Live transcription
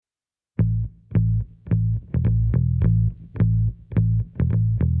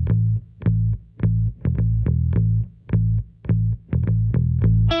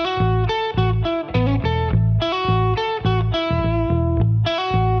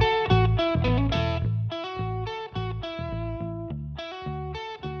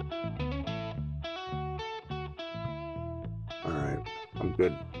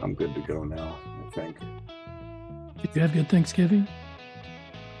good. I'm good to go now, I think. Did you have good Thanksgiving?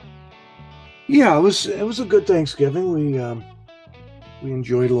 Yeah, it was a good Thanksgiving. We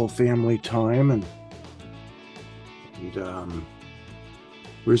enjoyed a little family time, and we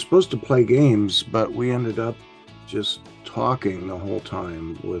were supposed to play games, but we ended up just talking the whole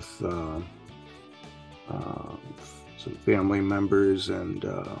time with uh, some family members and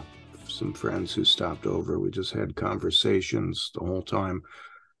some friends who stopped over. We just had conversations the whole time.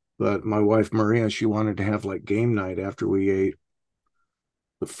 But my wife Maria, she wanted to have like game night after we ate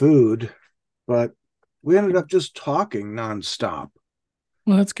the food, but we ended up just talking nonstop.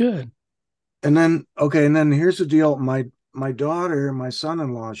 Well, that's good. And then here's the deal. My daughter and my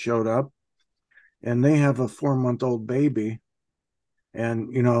son-in-law showed up, and they have a 4-month-old baby. And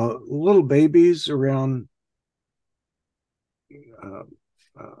little babies uh,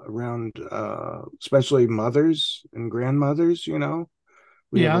 around especially mothers and grandmothers. We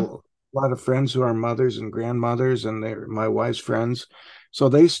have Yeah. a lot of friends who are mothers and grandmothers, and they're my wife's friends. So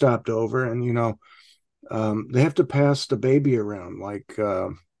they stopped over, and they have to pass the baby around, like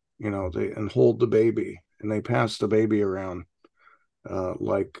they and hold the baby, and they pass the baby around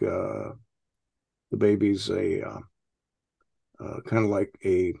like the baby's a kind of like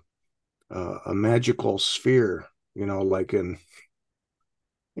a magical sphere, like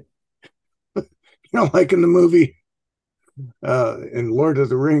like in the movie in Lord of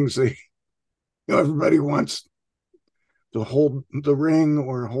the Rings. Everybody wants to hold the ring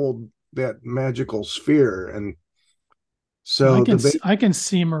or hold that magical sphere, and Well, so the baby. I can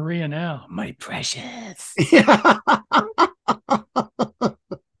see Maria now. My precious. Yeah.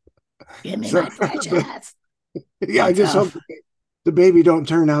 Give me So my precious. yeah, I It's just hope off. the baby don't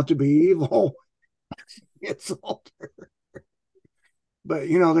turn out to be evil. It's older, but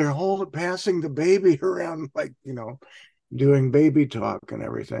they're passing the baby around, like doing baby talk and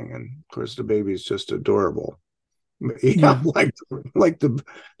everything, and of course the baby's just adorable. Yeah, Yeah. like the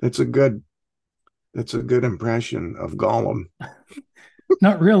that's a good that's a good impression of Gollum.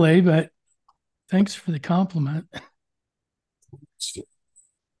 Not really, but thanks for the compliment.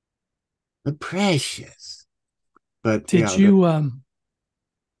 The precious. But Did yeah, you oh,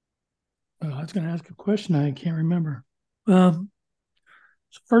 I was going to ask a question I can't remember. Um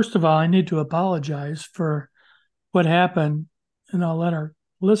First of all, I need to apologize for what happened, and I'll let our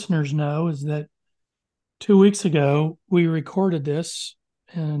listeners know is that 2 weeks ago we recorded this,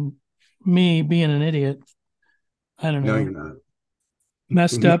 and me being an idiot, I don't no, you're know, not.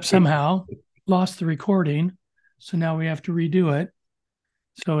 messed No, up somehow, lost the recording. So now we have to redo it.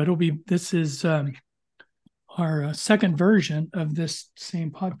 So this is our second version of this same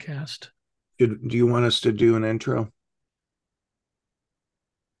podcast. do you want us to do an intro?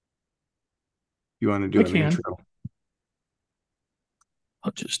 You want to I do an can. intro?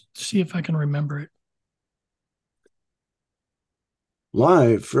 I'll just see if I can remember it.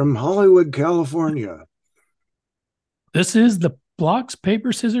 Live from Hollywood, California. This is the Blocks,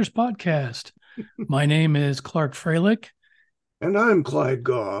 Paper, Scissors podcast. My name is Clark Freilich, And I'm Clyde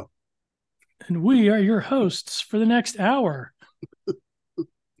Gaw. and we are your hosts for the next hour.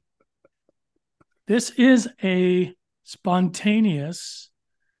 This is a spontaneous,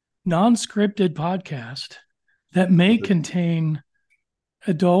 non scripted podcast that may contain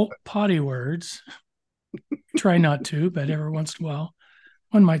adult potty words. Try not to, but every once in a while,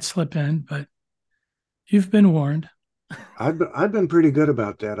 one might slip in, but you've been warned. I've been pretty good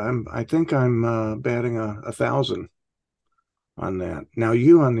about that. I think I'm batting a thousand on that. Now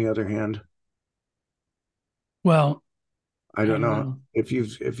you, on the other hand, Well, I I don't don't know know. if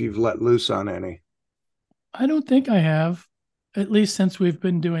you've let loose on any. I don't think I have, at least since we've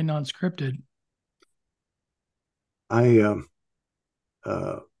been doing non scripted. I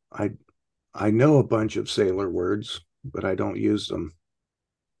uh I I know a bunch of sailor words, but I don't use them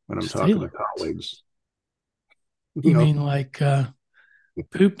when I'm talking to Sailor words. colleagues. You You know, mean like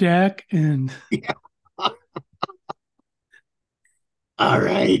poop deck and yeah. All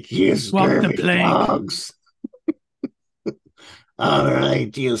right, you walk the scurvy plank? dogs. All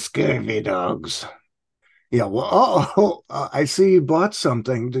right, you scurvy dogs. Yeah, well, I see you bought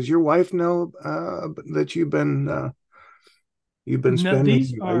something. Does your wife know that you've been No, these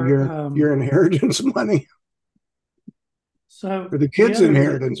spending are your inheritance money, so or the the kids' other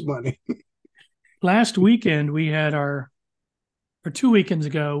inheritance money? last weekend we had or 2 weekends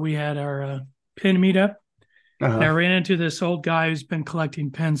ago we had our pin meetup, and I Uh-huh. ran into this old guy who's been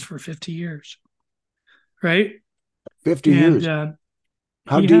collecting pins for 50 years, right? 50 And years.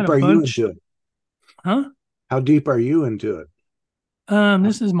 How he had deep a are you bunch. into it? Huh? How deep are you into it? How,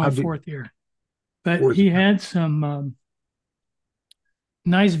 This is my how deep? fourth year, but Fourth. he had some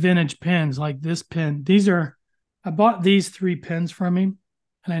nice vintage pens like this pen. I bought these three pens from him,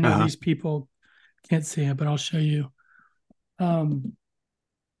 and I know Uh-huh. these people can't see it, but I'll show you. Um,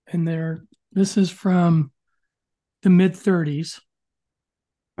 and this is from the mid 30s.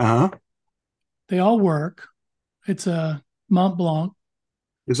 Uh-huh. They all work. It's a Mont Blanc.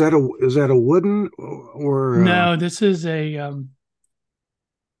 Is that a wooden or No, this is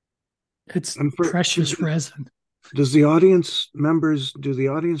it's and for precious resin. do the audience members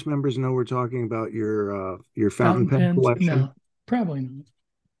know we're talking about your fountain Fountain pen pens? collection? No, probably not.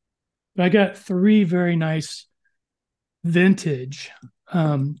 But I got three very nice vintage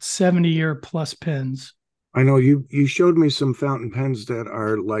 70-year plus pens. I know you showed me some fountain pens that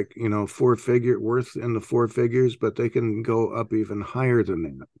are like, four figure worth in the four figures, but they can go up even higher than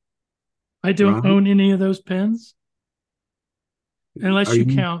that, I don't right? own any of those pens Are unless you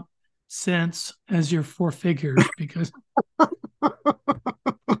you count cents as your four figures because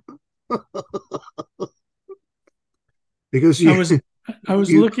because I you was I was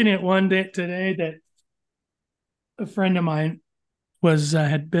you looking at one day today that a friend of mine was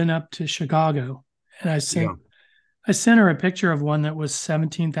had been up to Chicago, and yeah. I sent her a picture of one that was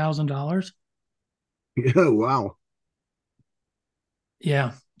 $17,000. Yeah, wow.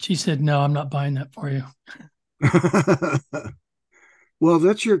 Yeah, she said, "No, I'm not buying that for you." Well,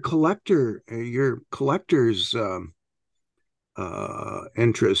 that's your collector's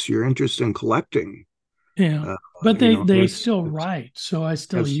interest, your interest in collecting. Yeah, Uh, but they that's still write, so I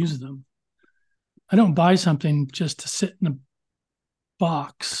still that's use them. I don't buy something just to sit in a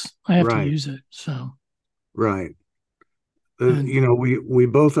box. I have to right, use it. So, right. and We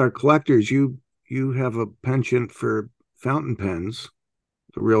both are collectors. You have a penchant for fountain pens,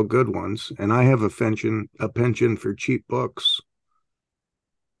 the real good ones, and I have a penchant for cheap books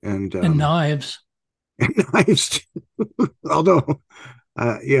and and knives. and knives. Although,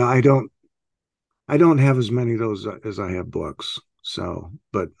 yeah, I don't have as many of those as I have books. So,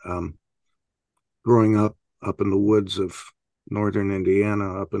 but growing up in the woods of northern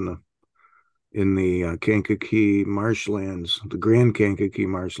Indiana, up in the Kankakee marshlands, the Grand Kankakee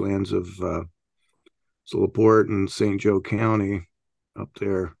marshlands of LaPorte and St. Joe County, up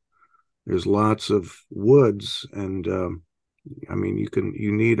there. There's lots of woods, and I mean,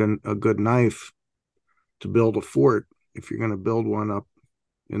 you need a good knife to build a fort if you're going to build one up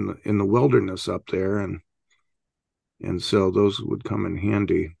in the wilderness up there, and so those would come in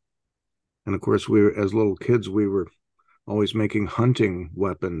handy. And of course, as little kids, we were always making hunting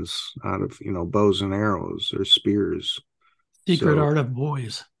weapons out of bows and arrows or spears. Secret So art of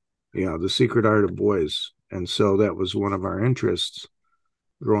boys. yeah, the secret art of boys, and so that was one of our interests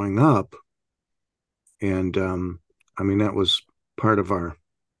growing up. And I mean, that was part of our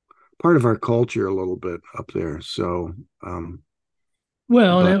part of our culture a little bit up there. So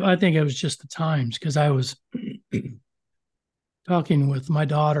Well, but I think it was just the times because I was talking with my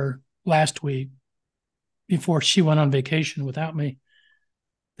daughter last week before she went on vacation without me.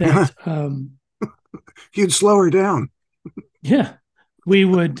 That you'd slow her down. yeah, we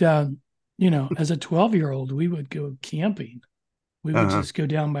would as a 12-year-old, we would go camping. We would uh just go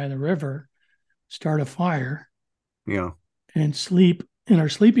down by the river, start a fire, yeah. and sleep in our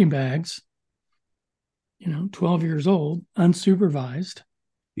sleeping bags. 12 years old, unsupervised.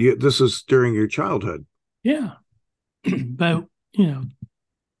 This is during your childhood. Yeah. But, You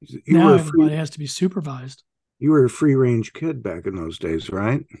now were a free everybody has to be supervised. you were a free range kid back in those days,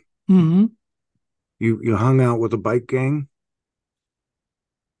 right? Mm-hmm. You hung out with a bike gang,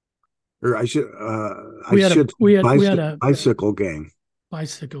 or I We had a should say we had we had bicycle a bicycle gang.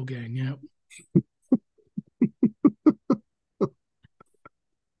 bicycle gang. Yeah.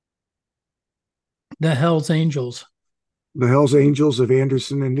 The Hells Angels. The Hells Angels of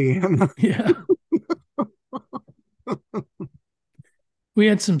Anderson, Indiana. Yeah. We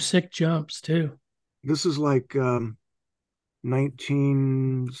had some sick jumps too. This is like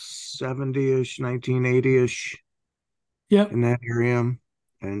 1970-ish, 1980-ish Yep. in that area.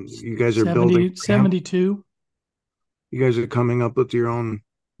 And you guys are building 70, ramp. 72. You guys are coming up with your own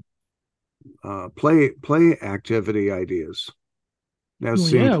play activity ideas. That Well,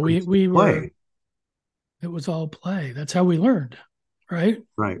 seems yeah, like we were, play, it was all play. That's how we learned, right?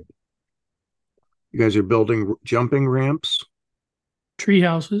 right? You guys are building jumping ramps, Tree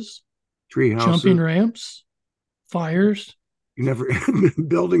houses, tree jumping houses. ramps, fires. You never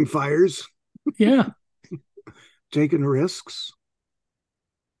building fires, Yeah. taking risks,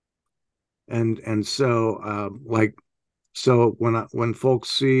 and so like so when folks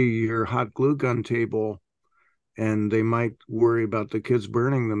see your hot glue gun table and they might worry about the kids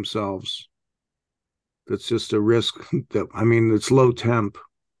burning themselves, That's just a risk that, I mean, it's low temp,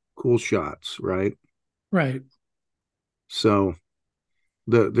 cool shots, right? Right. So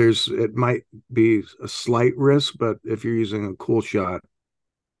it might be a slight risk, but if you're using a cool shot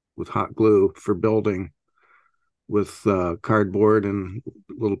with hot glue for building with cardboard and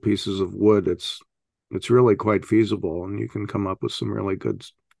little pieces of wood, it's really quite feasible, and you can come up with some really good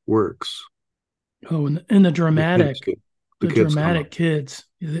works. Oh, and The kids, the the kids come up. dramatic kids,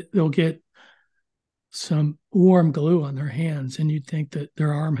 they'll get some warm glue on their hands, and you'd think that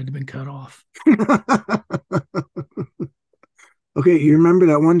their arm had been cut off. Okay, you remember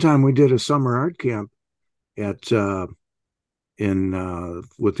that one time we did a summer art camp at in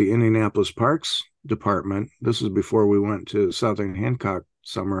with the Indianapolis Parks Department. This is before we went to Southern Hancock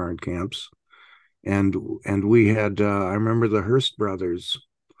summer art camps, and we had I remember the Hearst brothers.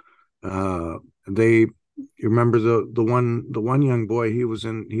 They You remember the one young boy, he was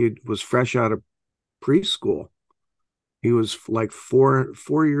fresh out of preschool. He was like 4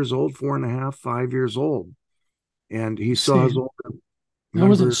 years old, 4.5, 5 years old, and he Let's saw see. his older. That wasn't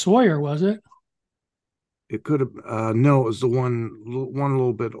Remember, Sawyer, was it? it could have no, it was the one a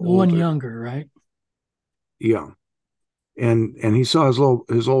little bit The one older. younger, right? Yeah, and he saw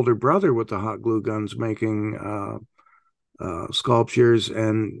his older brother with the hot glue guns making sculptures,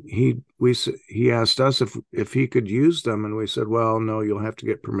 and he asked us if he could use them, and we said, well, no, you'll have to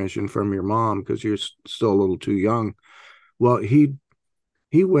get permission from your mom because you're still a little too young. Well, he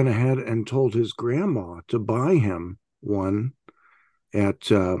went ahead and told his grandma to buy him one at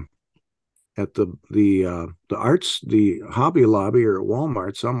the Hobby Lobby or at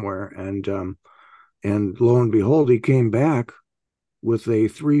Walmart somewhere, and lo and behold, he came back with a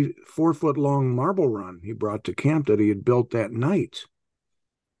 4 foot long marble run he brought to camp that he had built that night.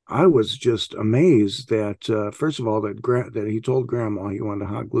 I was just amazed that first of all that he told grandma he wanted a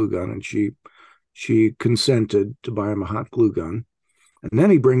hot glue gun, and she consented to buy him a hot glue gun. And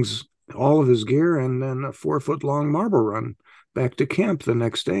then he brings all of his gear and then a 4 foot long marble run back to camp the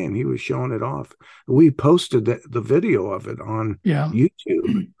next day, and he was showing it off. We posted the video of it on Yeah.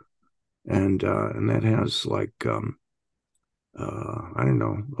 YouTube, and that has like I don't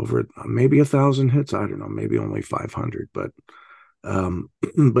know, over maybe 1,000 hits. I don't know, maybe only 500, um,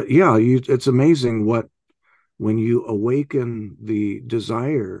 but yeah, it's amazing what when you awaken the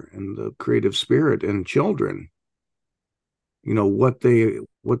desire and the creative spirit in children, what they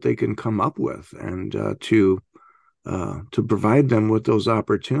can come up with, and to provide them with those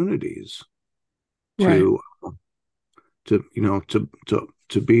opportunities Right. to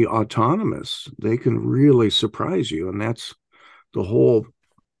to be autonomous. They can really surprise you, and that's the whole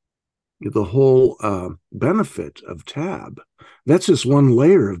benefit of tab. That's just one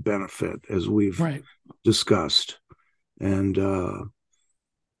layer of benefit, as we've Right. discussed. And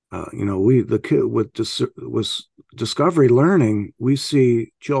we the kid with discovery learning, we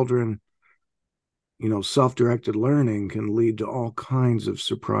see children. Self-directed learning can lead to all kinds of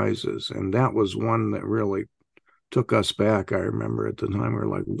surprises, and that was one that really took us back. I remember at the time we were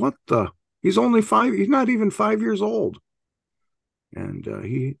like, "What the? He's only 5. He's not even 5 years old." And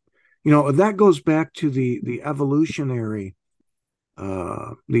that goes back to the evolutionary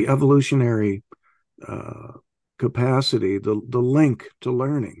uh, capacity, the link to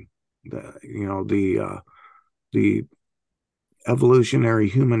learning, the evolutionary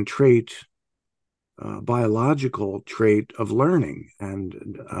human trait, biological trait of learning,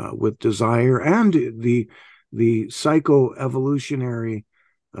 and with desire, and the psychoevolutionary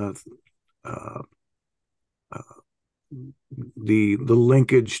uh, uh, uh, the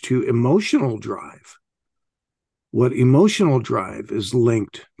linkage to emotional drive. What emotional drive is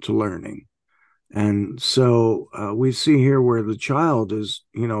linked to learning. And so we see here where the child is,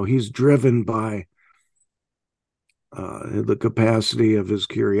 he's driven by the capacity of his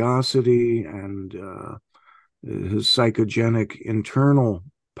curiosity and his psychogenic internal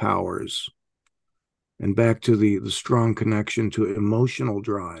powers, and back to the strong connection to emotional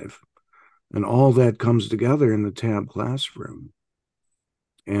drive. And all that comes together in the tab classroom.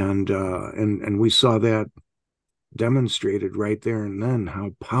 And we saw that demonstrated right there and then,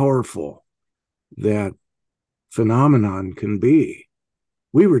 how powerful that phenomenon can be.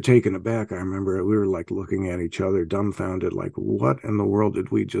 We were taken aback. I remember we were like looking at each other, dumbfounded, like, what in the world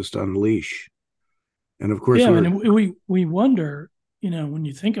did we just unleash? And of course, Yeah. we were. And we wonder, when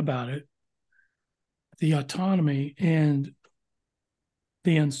you think about it, the autonomy and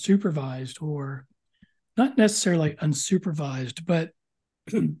the unsupervised, or not necessarily unsupervised, but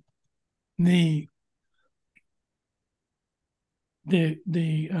the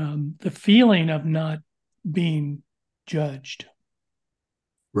the feeling of not being judged for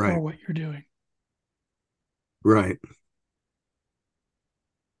Right. what you're doing. Right.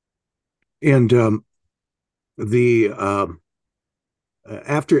 And the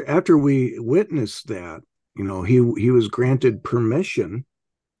after we witnessed that, he was granted permission,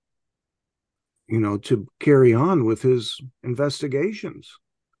 to carry on with his investigations.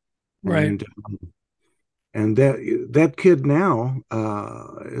 Right. And that kid now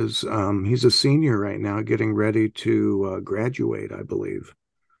is he's a senior right now, getting ready to graduate, I believe.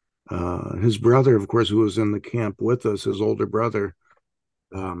 His brother, of course, who was in the camp with us, his older brother,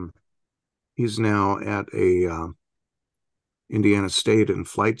 um, he's now at a Indiana State in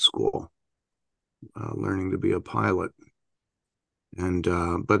flight school, learning to be a pilot. And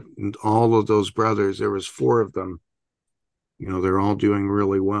but all of those brothers, there was four of them. They're all doing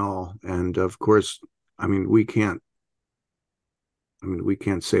really well. And of course, I mean, we can't. I mean, we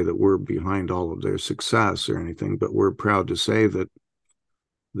can't say that we're behind all of their success or anything, but we're proud to say that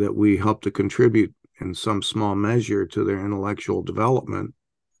we help to contribute in some small measure to their intellectual development.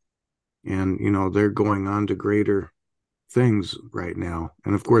 And they're going on to greater things right now.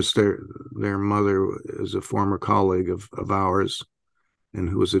 And of course, their mother is a former colleague of ours, and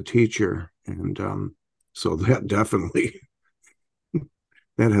who was a teacher, and so that definitely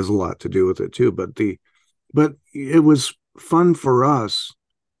that has a lot to do with it too. But it was fun for us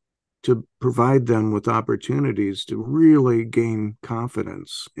to provide them with opportunities to really gain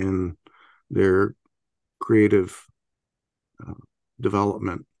confidence in their creative uh,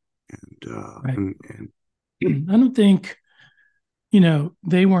 development, and Right. and I don't think,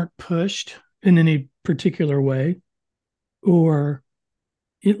 they weren't pushed in any particular way, or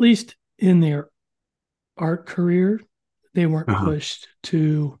at least in their art career, they weren't uh-huh, pushed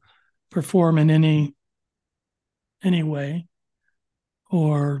to perform in any way,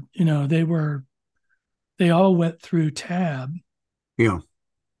 or they all went through tab. yeah,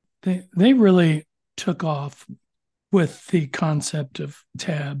 They really took off with the concept of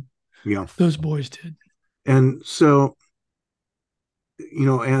tab. yeah. Those boys did. And so,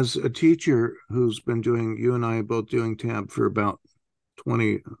 as a teacher who's been doing, you and I are both doing tab for about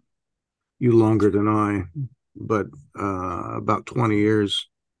 20, you longer than I, but about 20 years.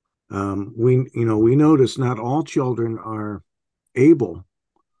 We notice not all children are able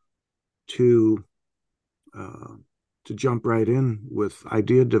to uh, to jump right in with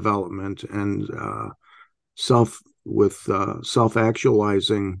idea development and self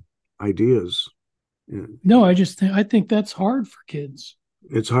actualizing ideas. No, I think that's hard for kids.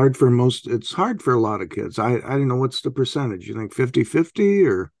 It's hard for a lot of kids. I don't know, what's the percentage, you think 50-50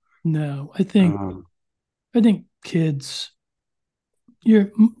 or No, um, I think kids,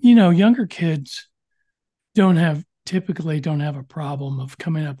 younger kids typically don't have a problem of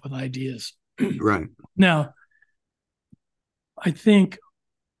coming up with ideas. right. Now, I think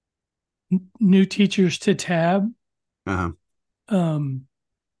new teachers to tab uh um,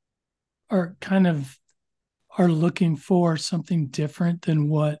 are kind of are looking for something different than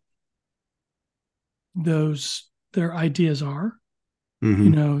what those their ideas are.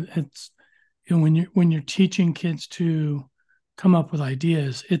 hmm It's when you're teaching kids to come up with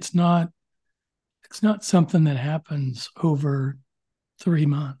ideas, it's not something that happens over 3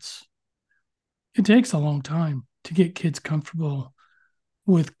 months. It takes a long time to get kids comfortable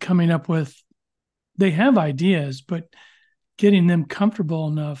with coming up with. They have ideas, but getting them comfortable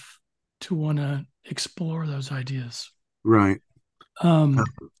enough to want to explore those ideas. right. Uh,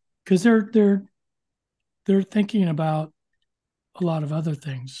 Because they're thinking about a lot of other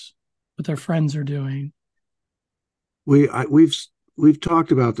things, what their friends are doing. we've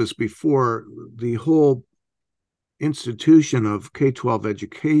talked about this before. The whole institution of K-12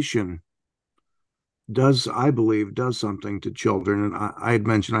 education I believe, does something to children. And I had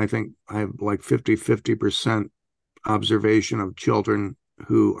mentioned, I think I have like 50% observation of children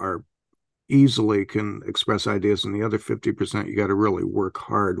who are easily can express ideas, and the other 50%, you got to really work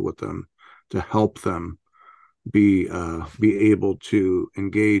hard with them to help them be able to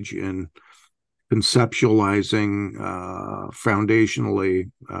engage in conceptualizing foundationally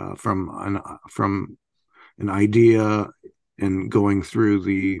from an idea, and going through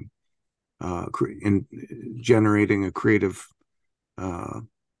the in generating a creative uh,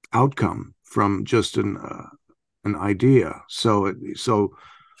 outcome from just an idea. So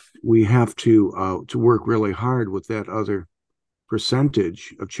we have to work really hard with that other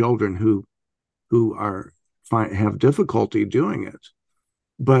percentage of children who have difficulty doing it.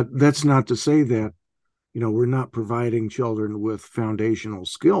 But that's not to say that we're not providing children with foundational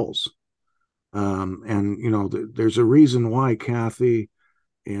skills. And there's a reason why Kathy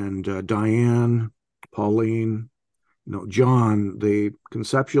and Diane, Pauline, John, they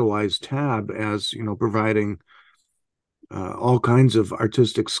conceptualized tab as providing all kinds of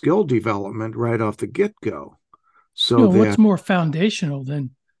artistic skill development right off the get-go. You So know, what's that, more foundational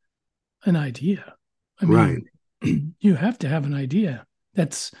than an idea? I right, mean, you have to have an idea.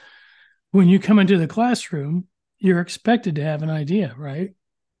 That's when you come into the classroom, you're expected to have an idea, right?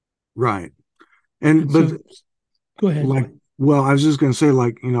 right. And And but so, go ahead. like, well, I was just going to say,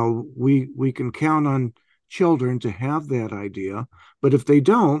 like, we can count on children to have that idea, but if they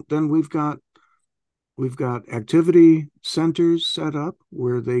don't, then we've got activity centers set up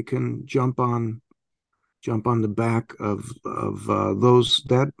where they can jump on the back of those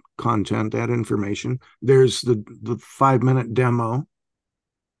that content, that information. There's the 5 minute demo,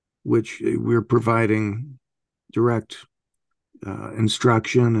 which we're providing direct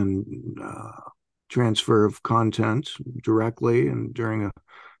instruction and transfer of content directly and during a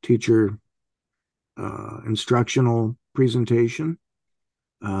teacher instructional presentation.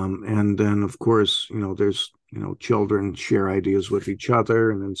 And then, of course, there's, children share ideas with each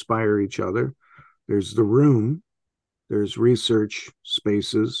other and inspire each other. There's the room, there's research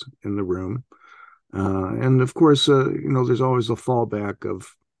spaces in the room. And of course, there's always a fallback of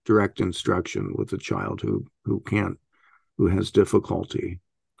direct instruction with a child who has difficulty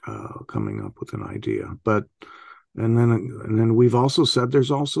coming up with an idea. And then we've also said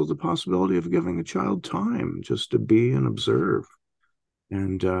there's also the possibility of giving a child time just to be and observe,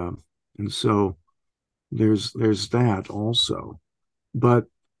 and so there's that also. But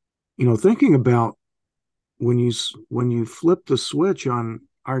thinking about when you flip the switch on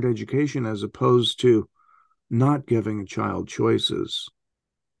art education as opposed to not giving a child choices,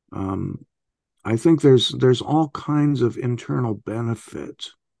 um, I think there's all kinds of internal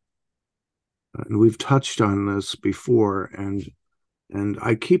benefit, and we've touched on this before, and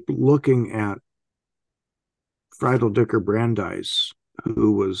I keep looking at Friedel Dicker Brandeis,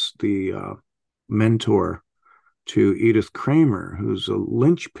 who was the mentor to Edith Kramer, who's a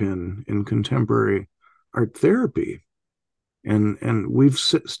linchpin in contemporary art therapy. And we've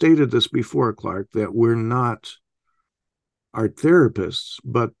stated this before, Clark, that we're not art therapists,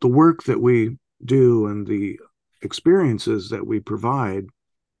 but the work that we do and the experiences that we provide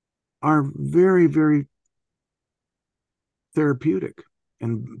are very, very therapeutic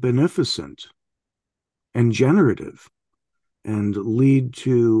and beneficent and generative and lead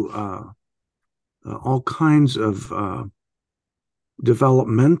to all kinds of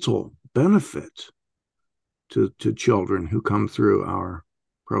developmental benefit to children who come through our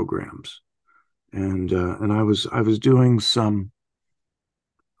programs. And I was doing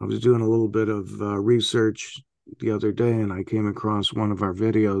a little bit of research the other day, and I came across one of our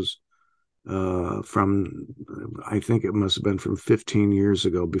videos from, I think it must have been from 15 years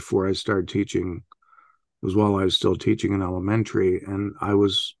ago, before I started teaching. It was while I was still teaching in elementary, and I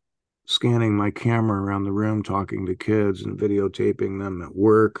was scanning my camera around the room, talking to kids and videotaping them at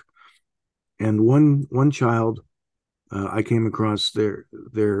work. And one child, I came across they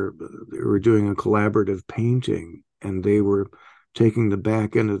were doing a collaborative painting, and they were taking the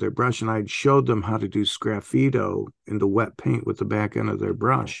back end of their brush, and I'd showed them how to do sgraffito into wet paint with the back end of their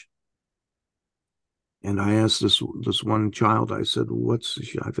brush. And I asked this one child, I said,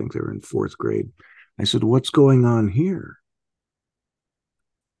 I think they were in fourth grade. I said, "What's going on here?"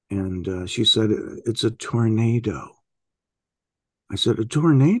 And she said, "It's a tornado." I said, "A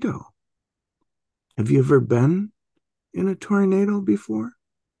tornado? Have you ever been in a tornado before?"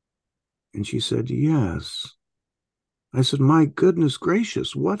 And she said, "Yes." I said, "My goodness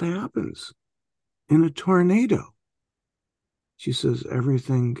gracious, what happens in a tornado?" She says,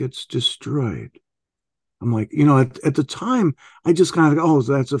 "Everything gets destroyed." I'm like, at the time, I just kind of, oh,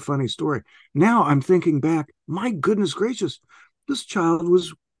 that's a funny story. Now I'm thinking back, my goodness gracious, this child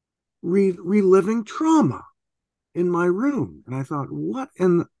was reliving trauma in my room. And I thought, what?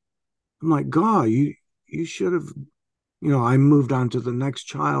 And I'm like, God, you should have, I moved on to the next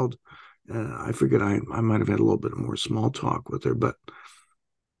child. I forget, I might have had a little bit more small talk with her, but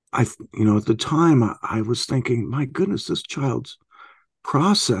at the time I was thinking, my goodness, this child's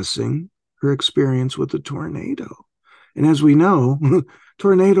processing her experience with the tornado. And as we know,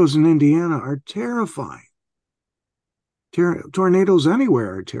 tornadoes in Indiana are terrifying. Tornadoes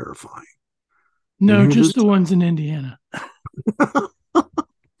anywhere are terrifying. And No, here this, just the ones in Indiana.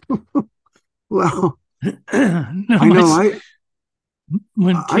 well, No, I know I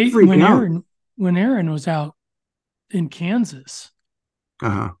freak out. When Aaron was out in Kansas,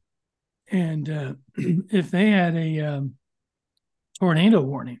 Uh-huh. and if they had a tornado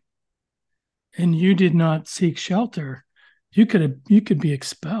warning and you did not seek shelter, you could be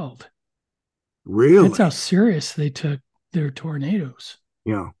expelled. That's how Really? serious they took their tornadoes.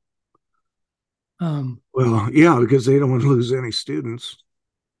 Yeah. Well, yeah, because they don't want to lose any students.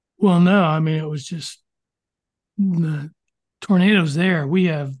 Well, no, I mean, it was just the tornadoes there. We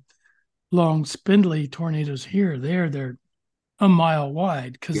have long, spindly tornadoes here. They're a mile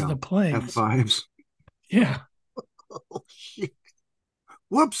wide because of Yeah, the planes. F5s. Yeah. Oh, shit.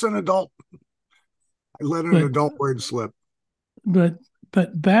 Whoops, an adult. I let an But, adult word slip. but,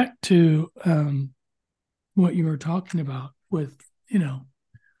 but back to what you were talking about with,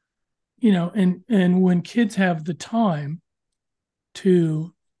 and when kids have the time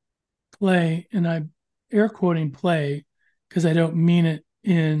to play, and I air quoting play because I don't mean it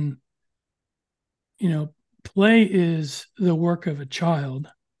in, play is the work of a child.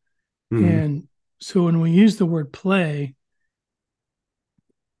 Mm-hmm. And so when we use the word play,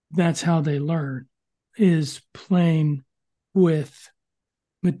 that's how they learn, is playing with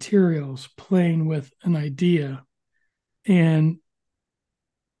materials, playing with an idea, and,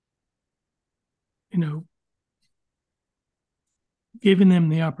 you know, giving them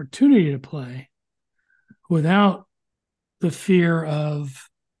the opportunity to play without the fear of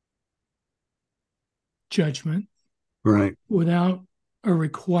judgment, Right. without a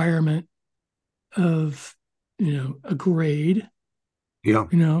requirement of, a grade, Yeah.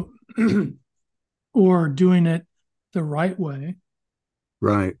 you know, or doing it the right way.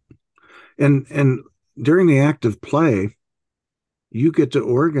 Right. And during the act of play, you get to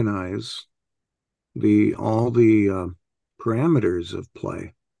organize the all the parameters of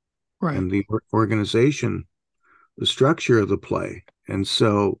play Right. and the organization, the structure of the play. And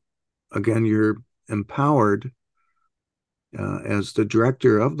so, again, you're empowered as the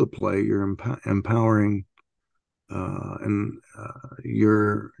director of the play. You're empowering and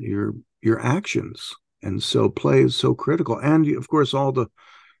your actions. And so, play is so critical. And of course, all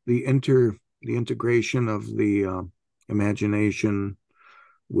the inter the integration of the imagination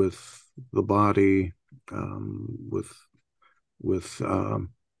with the body, with with um,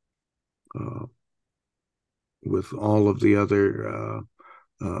 uh, with all of the other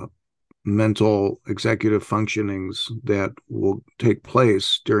mental executive functionings that will take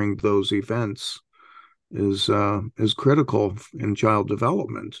place during those events is critical in child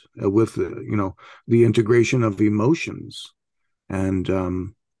development with the integration of emotions and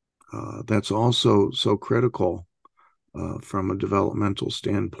that's also so critical from a developmental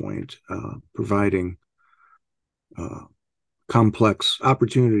standpoint, providing uh, complex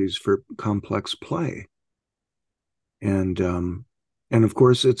opportunities for complex play. And and of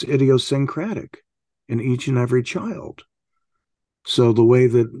course, it's idiosyncratic in each and every child. So the way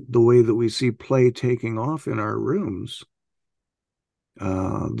that we see play taking off in our rooms,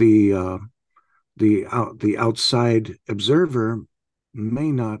 uh, the uh, the outside observer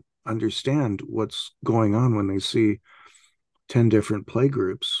may not understand what's going on when they see 10 different play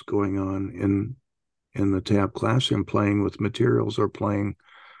groups going on in the tab classroom, playing with materials or playing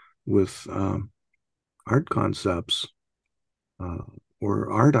with art concepts uh,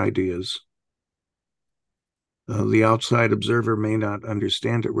 or art ideas. The outside observer may not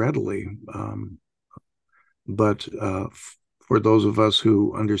understand it readily, but for those of us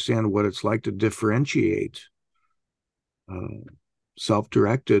who understand what it's like to differentiate uh,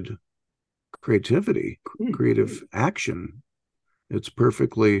 self-directed creativity, creative action, it's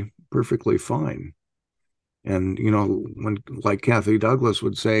perfectly fine. And when, like Kathy Douglas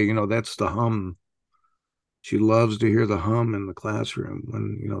would say, that's the hum. She loves to hear the hum in the classroom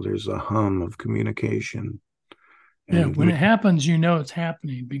when there's a hum of communication Yeah. and When it happens, it's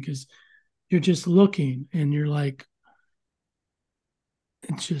happening because you're just looking and you're like,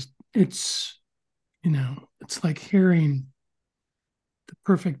 it's like hearing the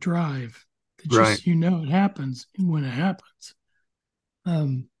perfect drive. It right. just, it happens when it happens.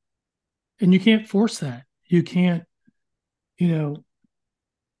 Um, and you can't force that. You can't, you know,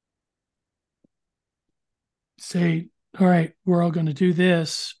 say, all right, we're all going to do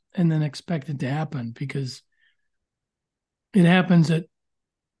this and then expect it to happen because it happens at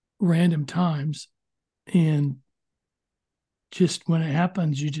random times. And just when it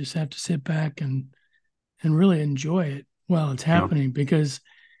happens, you just have to sit back and really enjoy it while it's Yeah. happening because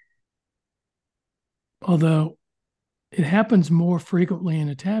although it happens more frequently in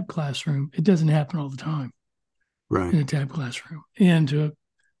a tab classroom, it doesn't happen all the time Right. in a tab classroom. And to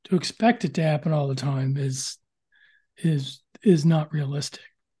expect it to happen all the time is not realistic.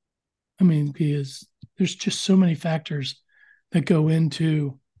 I mean, because there's just so many factors that go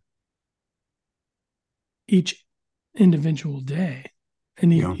into each individual day.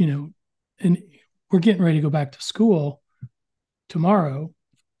 And Yeah. and we're getting ready to go back to school tomorrow,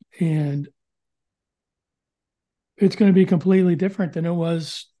 and it's going to be completely different than it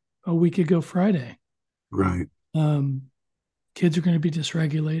was a week ago Friday. Right. Um, Kids are going to be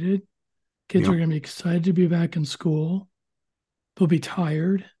dysregulated. Kids are Yep. going to be excited to be back in school. They'll be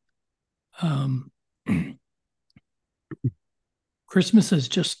tired. Um, Christmas is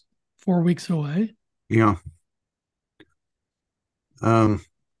just 4 weeks away. Yeah. Um,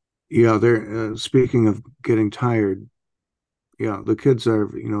 yeah. They're speaking of getting tired. Yeah, the kids are,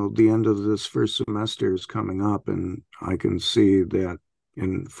 the end of this first semester is coming up, and I can see that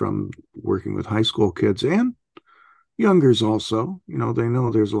in from working with high school kids and youngers also. They know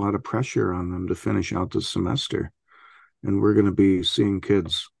there's a lot of pressure on them to finish out the semester, and we're going to be seeing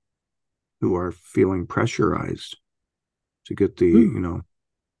kids who are feeling pressurized to get the, Ooh,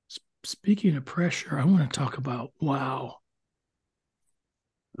 speaking of pressure, I want to talk about wow.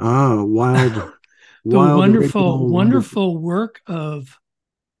 wild, The wild, wonderful, original, wonderful, wonderful work of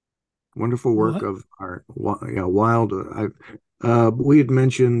wonderful work what? of our, yeah, wild. We had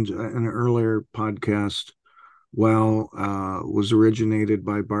mentioned in an earlier podcast, WoW was originated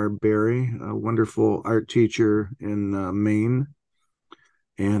by Barb Berry, a wonderful art teacher in Maine,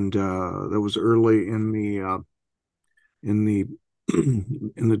 and that was early in the in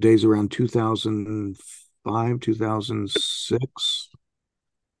the days around 2005, 2006.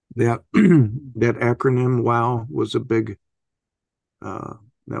 That that acronym WoW was a big uh,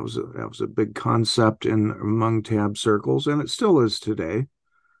 that was a big concept in among tab circles, and it still is today.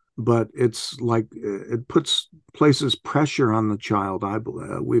 But it's like it puts places pressure on the child.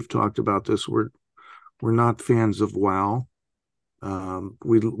 We've talked about this. We're not fans of WoW. Well,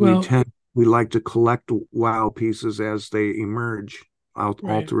 We like to collect WoW pieces as they emerge out all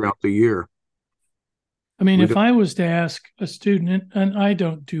right. throughout the year. I mean, We if don't. I was to ask a student, and I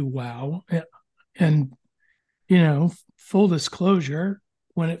don't do wow, and full disclosure,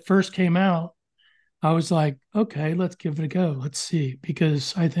 when it first came out, I was like, okay, let's give it a go. Let's see.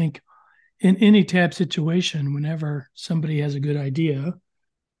 Because I think in any tab situation, whenever somebody has a good idea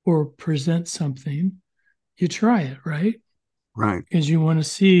or presents something, you try it, right? Right. Because you want to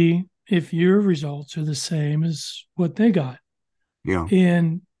see if your results are the same as what they got. Yeah.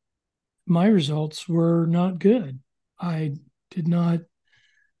 And my results were not good. I did not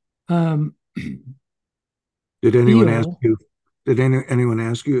um, Did anyone ask feel, you? Did anyone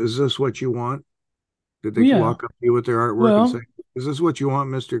ask you? Is this what you want? Did they yeah, walk up to you with their artwork and say, well, "Is this what you want,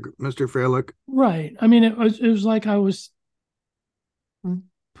 Mister Freilich?" right. I mean, it was like I was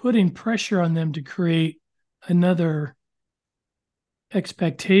putting pressure on them to create another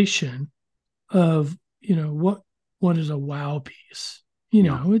expectation of what is a wow piece.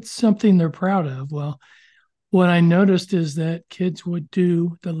 Yeah. It's something they're proud of. Well, what I noticed is that kids would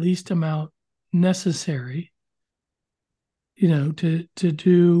do the least amount necessary, to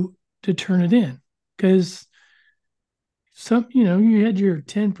turn it in, because you had your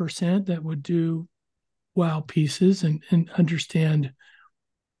 10% that would do wow pieces and understand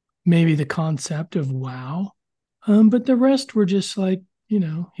maybe the concept of wow. But the rest were just like,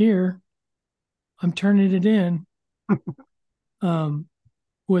 here, I'm turning it in, um,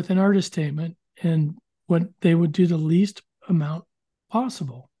 with an artist statement and what they would do the least amount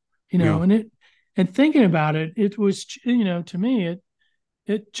possible, Yeah. and thinking about it, it was, to me,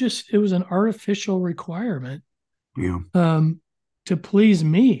 it was an artificial requirement, Yeah. um, to please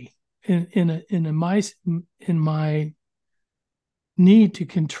me in my need to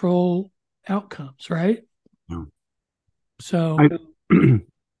control outcomes, right? Yeah. I, So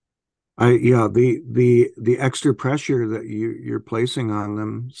yeah, the extra pressure that you're placing on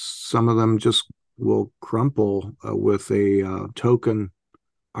them, some of them just will crumple with a token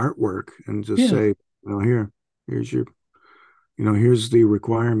artwork and just yeah, say, here's your, here's the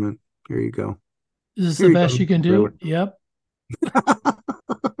requirement. Here you go. is this Here the you go, best you Mr. can do? Trailer. Yep.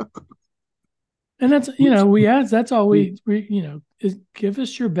 And that's, we ask, that's all we is give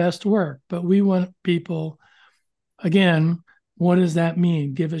us your best work, but we want people, again, what does that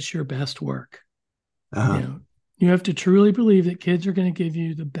mean? Give us your best work. you Uh-huh. know you have to truly believe that kids are going to give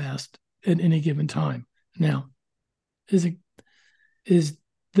you the best at any given time. Now, is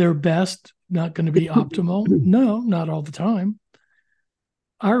their best not going to be optimal? No, not all the time.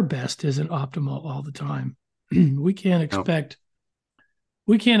 Our best isn't optimal all the time. we can't No, expect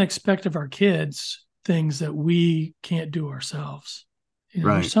we can't expect of our kids things that we can't do ourselves. There's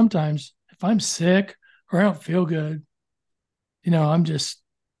right, sometimes if I'm sick or I don't feel good, I'm just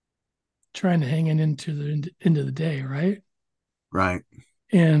trying to hang it into the end of the day, right? right,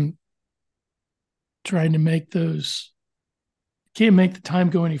 And trying to make those, can't make the time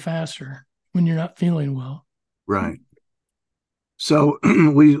go any faster when you're not feeling well. right. So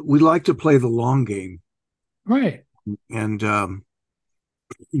we like to play the long game, Right. and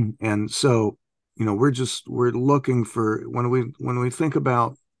And so, we're looking for when we think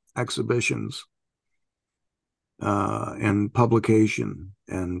about exhibitions and publication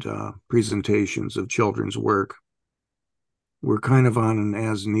and presentations of children's work, we're kind of on an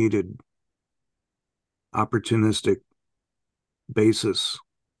as needed, opportunistic basis.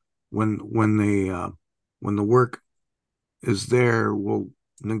 When the work is there, we'll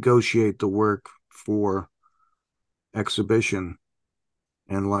negotiate the work for exhibition.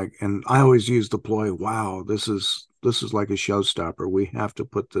 And I always use the ploy, wow, this is like a showstopper. We have to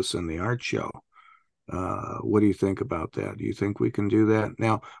put this in the art show. What do you think about that? Do you think we can do that?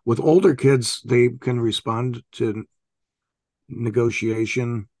 Now, with older kids, they can respond to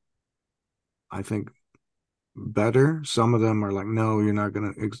negotiation, I think, better. Some of them are like, no, you're not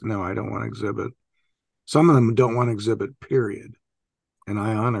going to, no, I don't want to exhibit. Some of them don't want to exhibit, period. And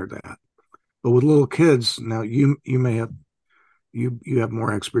I honor that. But with little kids, now you may have you have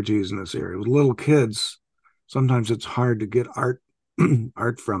more expertise in this area. With little kids, sometimes it's hard to get art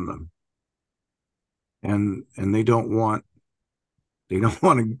from them. And they don't want to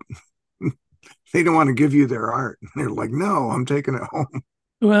they don't want to give you their art. They're like, no, I'm taking it home.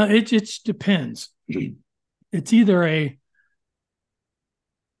 Well, it just depends. It's either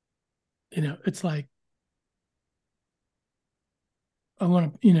it's like, I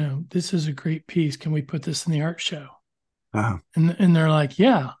want to, this is a great piece. Can we put this in the art show? Uh, And they're like,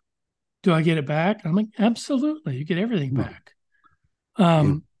 yeah. Do I get it back? I'm like, absolutely. You get everything back. yeah,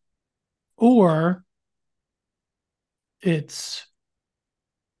 Um, or it's,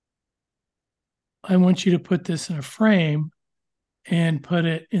 I want you to put this in a frame and put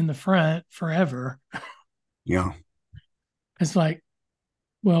it in the front forever. yeah. It's like,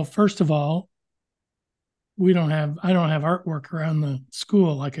 well, first of all, I don't have artwork around the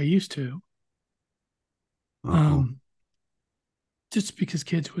school like I used to. Oh, Um, just because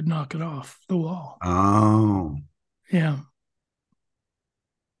kids would knock it off the wall. oh, Yeah.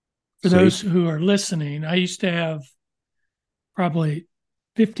 For safe. those who are listening, I used to have probably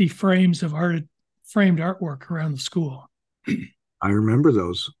 50 frames of framed artwork around the school. I remember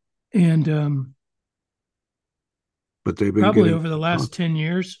those, And but they've been probably getting over the last 10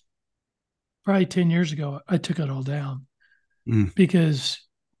 years, probably 10 years ago, I took it all down mm. because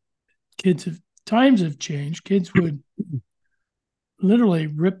times have changed. Kids would literally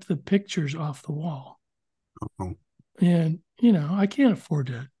rip the pictures off the wall. Oh, And, I can't afford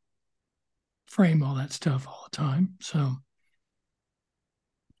to frame all that stuff all the time. So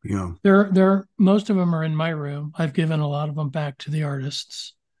yeah. most of them are in my room. I've given a lot of them back to the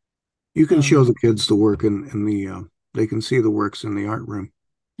artists. You can show Um, the kids the work in the they can see the works in the art room,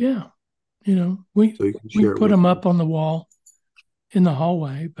 yeah, we so you can we share it put with them them. up on the wall in the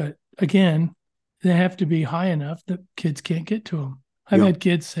hallway, but again, they have to be high enough that kids can't get to them. I've Yeah, had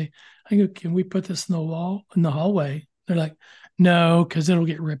kids say, "I go, can we put this in the wall in the hallway?" They're like, "No, because it'll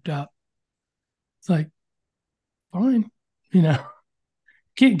get ripped up." It's like, fine,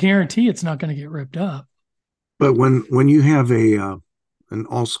 can't guarantee it's not going to get ripped up. but when you have a an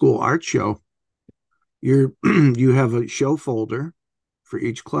all school art show, you're you have a show folder for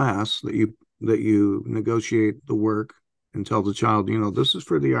each class that you negotiate the work and tell the child, this is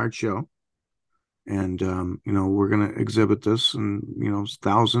for the art show, and we're going to exhibit this, and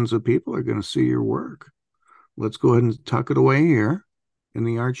thousands of people are going to see your work. Let's go ahead and tuck it away here in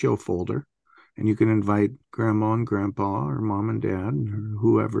the art show folder, and you can invite grandma and grandpa or mom and dad or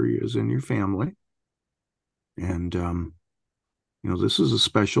whoever is in your family, and this is a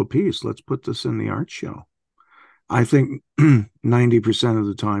special piece. Let's put this in the art show. I think 90% of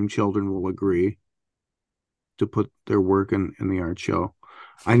the time children will agree to put their work in the art show.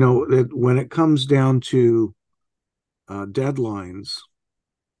 I know that when it comes down to deadlines,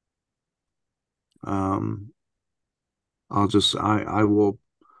 um, I will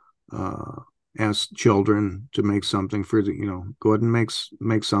uh, ask children to make something for go ahead and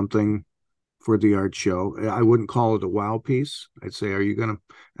make something for the art show. I wouldn't call it a wow piece. I'd say, are you going to?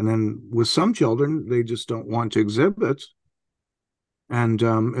 And then with some children, they just don't want to exhibit. And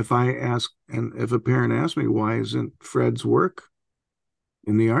if a parent asks me, why isn't Fred's work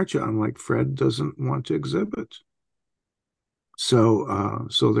in the art show? I'm like, Fred doesn't want to exhibit. So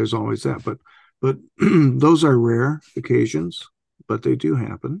there's always that. But those are rare occasions, but they do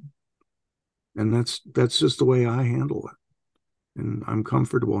happen. And that's just the way I handle it. And I'm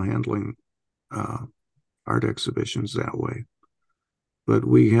comfortable handling uh, art exhibitions that way. But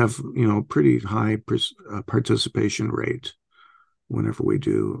we have, pretty high participation rate whenever we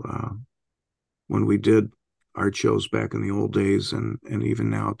do when we did art shows back in the old days, and even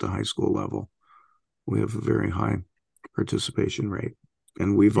now at the high school level, we have a very high participation rate.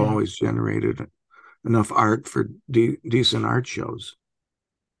 and we've Yeah. always generated enough art for decent art shows.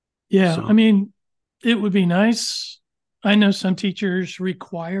 Yeah. I So, mean, it would be nice. I know some teachers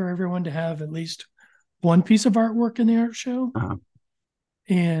require everyone to have at least one piece of artwork in the art show. uh,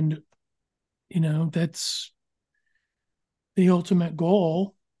 And, that's the ultimate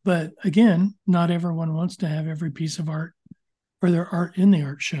goal. But again, not everyone wants to have every piece of art or their art in the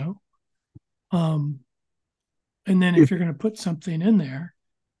art show. Um, and then if if you're going to put something in there,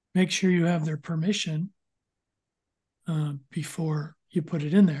 make sure you have their permission before you put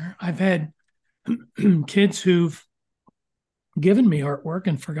it in there. I've had kids who've given me artwork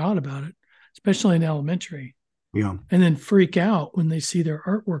and forgot about it, especially in elementary, yeah, and then freak out when they see their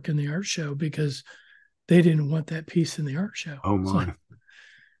artwork in the art show because they didn't want that piece in the art show. oh It's like, my,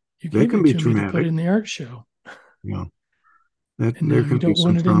 you that gave can it be to me to put traumatic. in the art show, Yeah, that and there now you can be don't some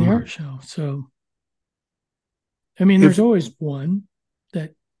want it in the trauma. art show. So, I mean, there's If always one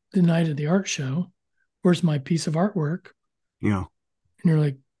that the night of the art show, where's my piece of artwork? yeah, And you're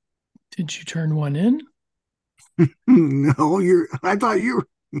like, did you turn one in? no, you're. I thought you.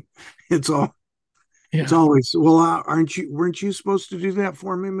 It's all. It's Yeah, always. Well, aren't you? Weren't you supposed to do that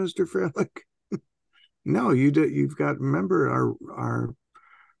for me, Mister Frelick? No, you did. You've got. Remember, our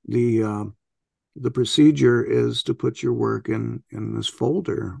the procedure is to put your work in this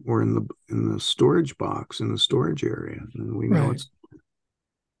folder or in the storage box in the storage area, and we know right. it's.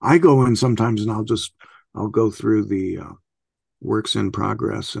 I go in sometimes, and I'll go through the works in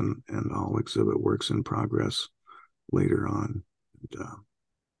progress, and I'll exhibit works in progress later on. And,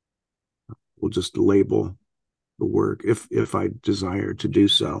 we'll just label the work if I desire to do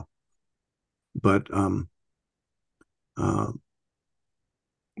so. But uh,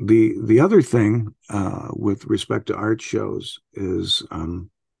 the other thing with respect to art shows is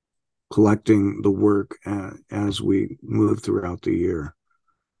collecting the work as we move throughout the year,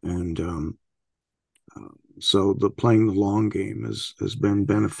 and uh, so the playing the long game has been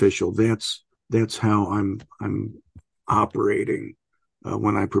beneficial. That's how I'm operating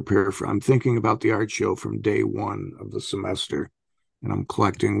when I prepare for. I'm thinking about the art show from day one of the semester, and I'm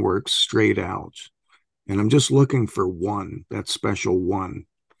collecting works straight out, and I'm just looking for one, that special one,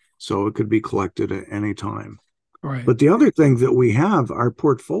 so it could be collected at any time. Right. But the other thing that we have are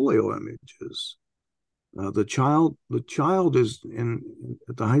portfolio images. The child is in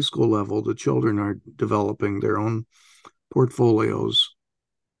at the high school level. The children are developing their own portfolios,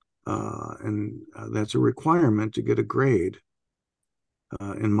 and that's a requirement to get a grade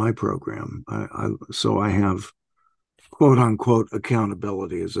in my program. So I have quote unquote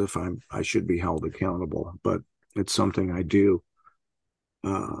accountability, as if I should be held accountable, but it's something I do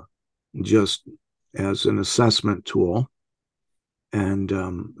uh, just as an assessment tool. And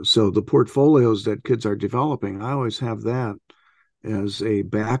so the portfolios that kids are developing, I always have that as a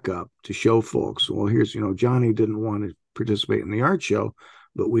backup to show folks. Well, here's, Johnny didn't want to participate in the art show,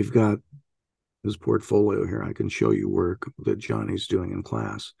 but we've got his portfolio here. I can show you work that Johnny's doing in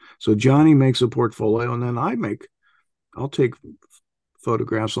class. So Johnny makes a portfolio, and then I'll take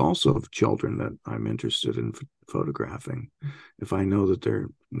photographs also of children that I'm interested in photographing. If I know that they're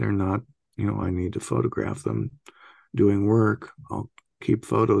not, I need to photograph them doing work, I'll keep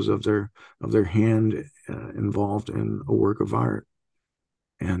photos of their hand involved in a work of art.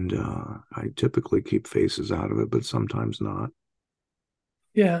 And I typically keep faces out of it, but sometimes not.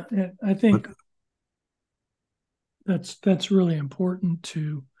 Yeah, I But think that's really important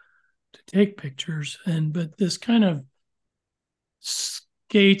to take pictures, and but this kind of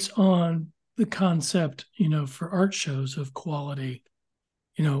skates on the concept, for art shows of quality.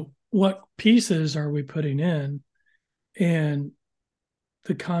 What pieces are we putting in, and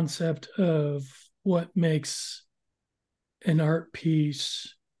the concept of what makes an art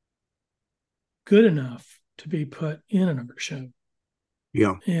piece good enough to be put in an art show,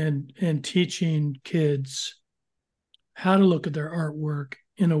 yeah, and teaching kids how to look at their artwork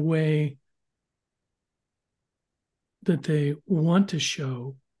in a way that they want to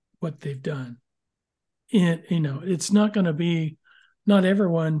show what they've done. And it's not going to be, not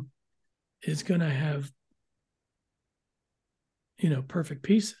everyone is going to have perfect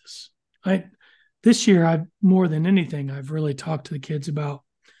pieces. I This year, I've more than anything, I've really talked to the kids about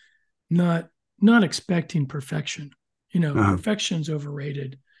not not expecting perfection. uh, Perfection's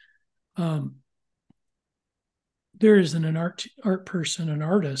overrated. um, there is an art person, an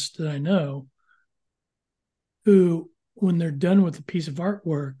artist that I know, who, when they're done with a piece of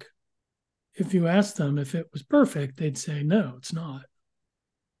artwork, if you ask them if it was perfect, they'd say, no, it's not.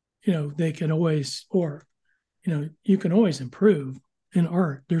 They can always, or, you can always improve in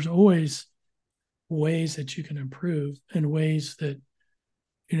art. There's always ways that you can improve, and ways that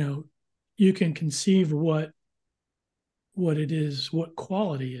you know, you can conceive what it is, what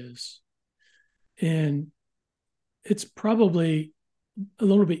quality is. And it's probably a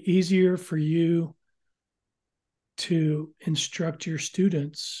little bit easier for you to instruct your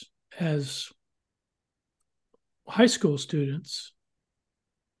students as high school students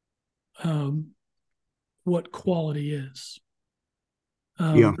um, what quality is,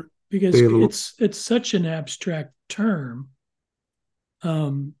 Yeah, they because have a, it's such an abstract term,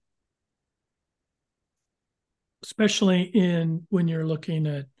 um, especially in when you're looking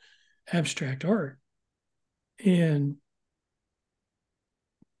at abstract art. And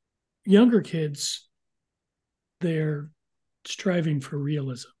younger kids, they're striving for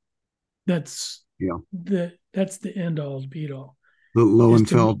realism. That's yeah, that's the end all be all. the Is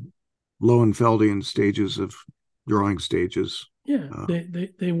to Lowenfeldian stages of drawing stages. yeah, Uh,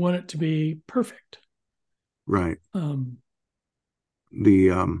 they want it to be perfect. right. Um,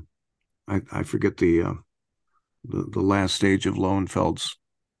 The I forget the last stage of Lowenfeld's.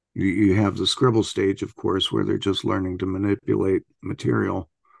 You have the scribble stage, of course, where they're just learning to manipulate material,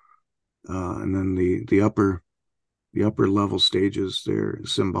 and then the upper level stages, they're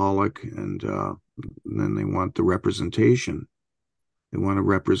symbolic, and then they want the representation. They want to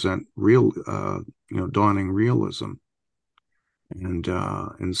represent real, dawning realism.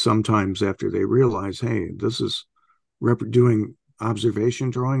 And sometimes after they realize, hey, this is doing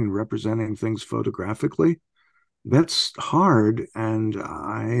observation drawing and representing things photographically, that's hard, and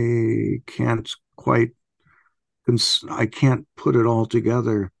I can't put it all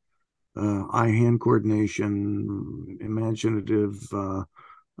together. Eye-hand coordination, imaginative,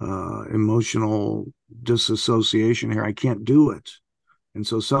 emotional disassociation here. I can't do it. And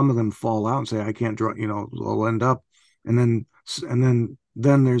so some of them fall out and say, I can't draw, they'll end up. And then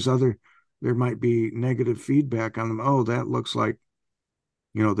there might be negative feedback on them. Oh, that looks like,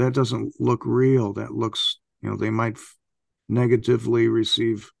 that doesn't look real. That looks, they might negatively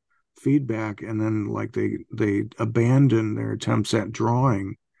receive feedback, and then like they abandon their attempts at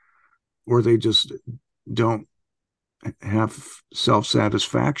drawing, or they just don't have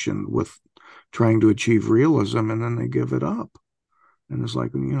self-satisfaction with trying to achieve realism, and then they give it up. And it's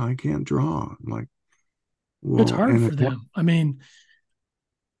like, I can't draw. I'm like, it's well, hard and for them. I mean,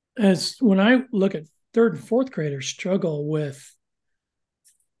 as when I look at third and fourth graders struggle with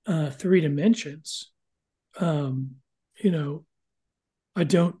 3 dimensions, um, you know, I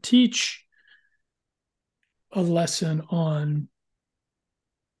don't teach a lesson on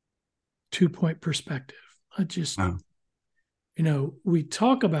 2 point perspective. I just, uh, we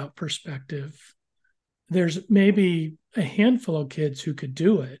talk about perspective. There's maybe a handful of kids who could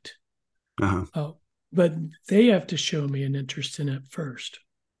do it, uh, uh, but they have to show me an interest in it first.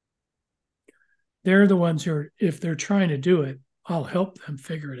 They're the ones who are, if they're trying to do it, I'll help them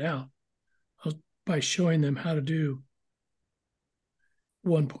figure it out by showing them how to do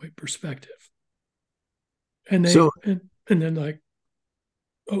 1 point perspective. And so and then like,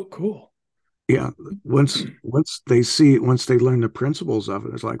 oh, cool. yeah, once they learn the principles of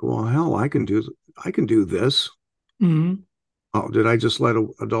it, it's like, well, hell, I can do this. Mm-hmm. Oh, did I just let a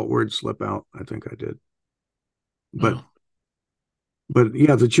adult word slip out? I think I did. But Well,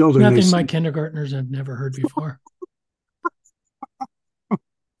 yeah, the children, they nothing see my kindergartners have never heard before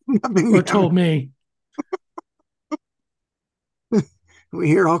nothing. or Yeah, told me. we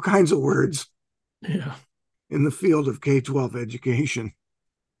hear all kinds of words Yeah. in the field of K-12 education.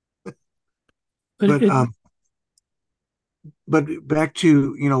 But But it, but back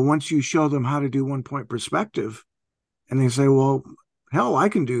to, once you show them how to do 1 point perspective, and they say, well, hell, I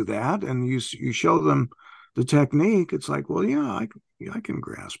can do that, and you show them the technique, it's like, well, yeah, I can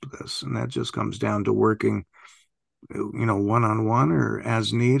grasp this. And that just comes down to working, one on one or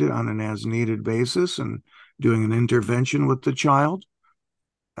as needed, on an as needed basis, and doing an intervention with the child.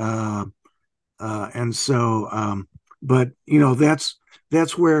 Uh, and so, but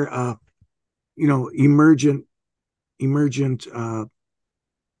that's where emergent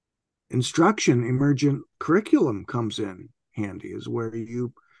instruction, emergent curriculum comes in handy, is where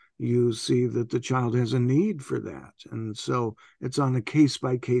you see that the child has a need for that. And so it's on a case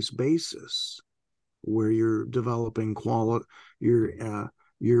by case basis where you're developing quality,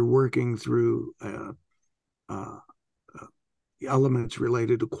 you're working through uh, elements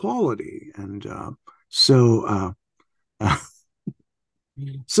related to quality. And so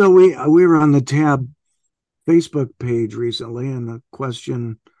so we were on the Tab Facebook page recently, and the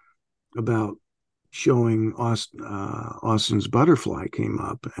question about showing Austin's butterfly came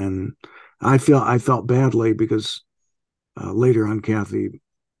up, and I felt badly because later on Kathy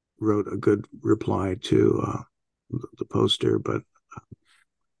wrote a good reply to the poster, but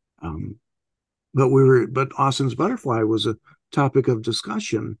Um, but Austin's Butterfly was a topic of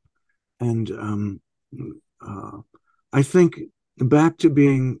discussion, and uh, I think back to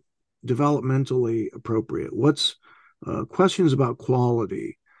being developmentally appropriate. What's questions about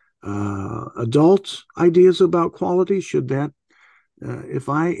quality? Adult ideas about quality, should that if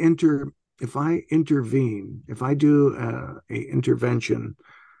I intervene, if I do a intervention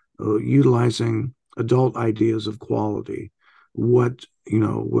utilizing adult ideas of quality, what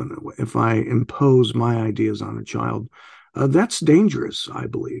if I impose my ideas on a child, that's dangerous, I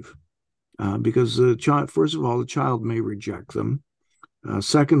believe, because the child, first of all, the child may reject them.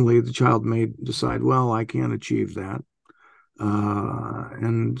 Secondly, the child may decide, well, I can't achieve that.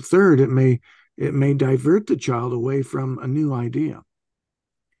 And third, it may divert the child away from a new idea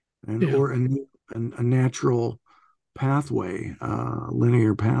and Yeah. or a natural pathway,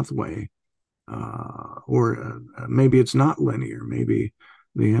 linear pathway, or maybe it's not linear. Maybe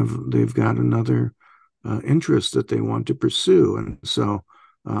they've got another interest that they want to pursue, and so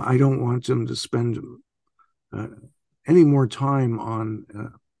I don't want them to spend uh, any more time on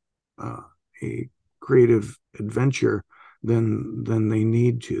a creative adventure than they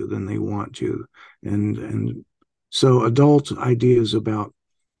need to, than they want to, and so adult ideas about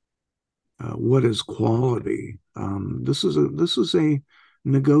what is quality. This is a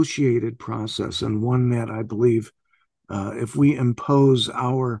negotiated process, and one that I believe, if we impose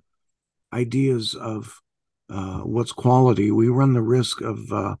our ideas of what's quality, we run the risk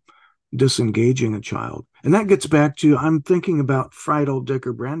of disengaging a child. And that gets back to, I'm thinking about Friedel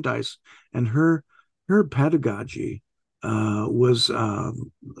Dicker Brandeis and her pedagogy was at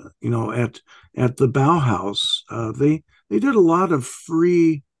the Bauhaus. They did a lot of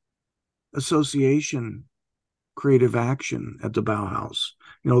free association creative action at the Bauhaus.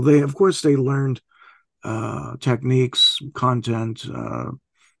 They of course they learned techniques, content.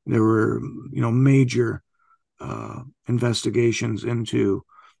 There were major investigations into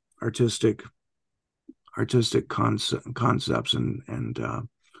artistic concepts and uh,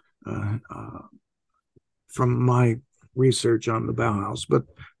 uh, from my research on the Bauhaus. But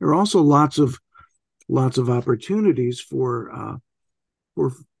there are also lots of opportunities for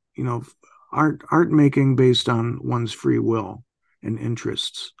you know art making based on one's free will and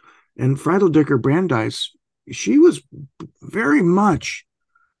interests. And Friedel Dicker Brandeis, she was very much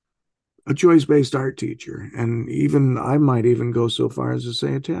a choice-based art teacher, and even I might even go so far as to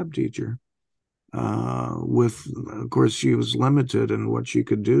say a tab teacher. With, of course, she was limited in what she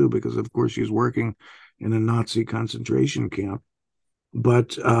could do because, of course, she's working in a Nazi concentration camp.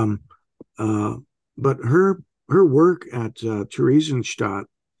 But uh, but her work at Theresienstadt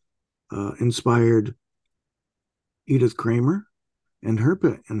inspired Edith Kramer and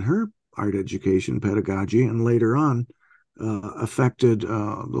her art education pedagogy, and later on affected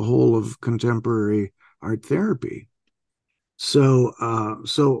the whole of contemporary art therapy. So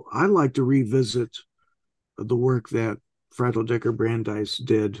I like to revisit the work that Friedel Dicker Brandeis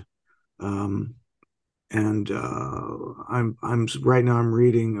did, um, and I'm right now I'm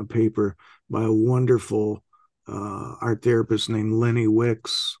reading a paper by a wonderful art therapist named Lenny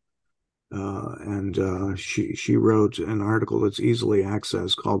Wicks, and she wrote an article that's easily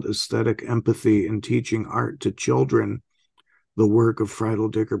accessed called "Aesthetic Empathy in Teaching Art to Children: The Work of Friedel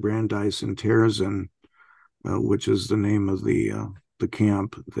Dicker Brandeis in Terezin," which is the name of the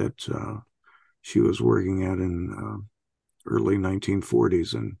camp that she was working at in early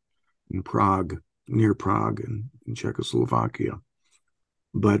 1940s in Prague, near Prague in Czechoslovakia.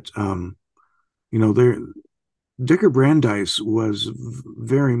 But there Dicker Brandeis was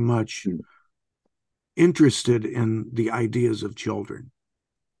very much interested in the ideas of children,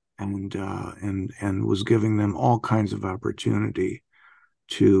 and was giving them all kinds of opportunity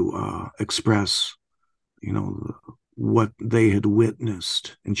to express, what they had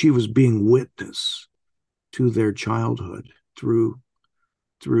witnessed, and she was being witness to their childhood through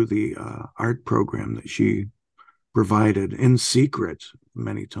the art program that she provided in secret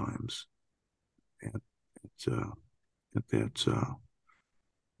many times at at, uh, at that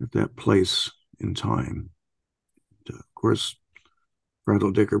at that place in time. And, of course,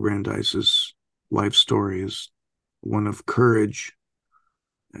 Gretel Dicker Brandeis's life story is one of courage,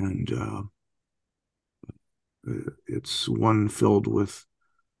 and it's one filled with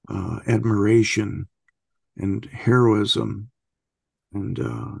admiration and heroism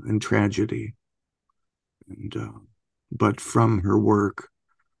and tragedy. And but from her work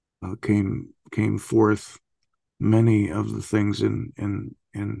came forth many of the things in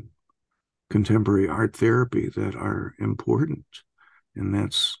contemporary art therapy that are important, and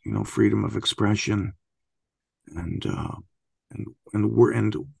that's freedom of expression and and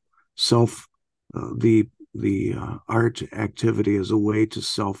self the art activity as a way to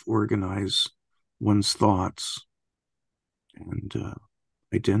self-organize one's thoughts and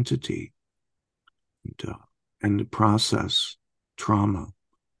identity and, and process trauma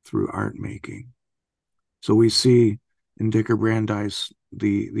through art making. So we see in Dicker Brandeis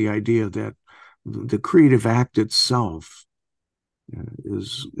the idea that the creative act itself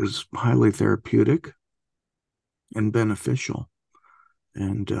is highly therapeutic and beneficial,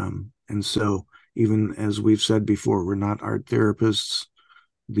 and so even as we've said before, we're not art therapists.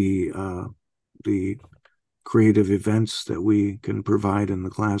 The creative events that we can provide in the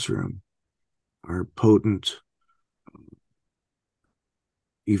classroom are potent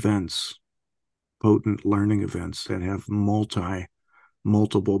events, potent learning events that have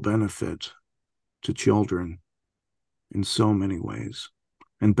multiple benefit to children in so many ways.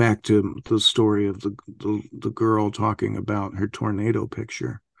 And back to the story of the girl talking about her tornado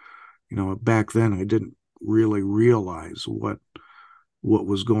picture. Back then I didn't really realize what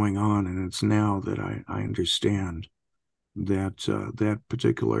was going on, and it's now that I understand that that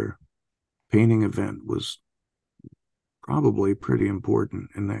particular painting event was probably pretty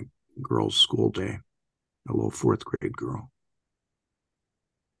important in that girl's school day, a little fourth grade girl.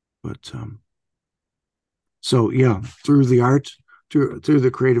 But so yeah, through the art, through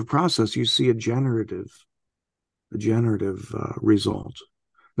the creative process, you see a generative result.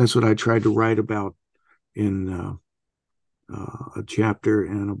 That's what I tried to write about in a chapter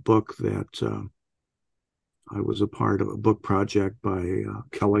in a book that I was a part of, a book project by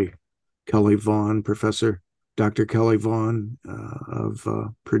Kelly Vaughn, Professor Dr. Kelly Vaughn of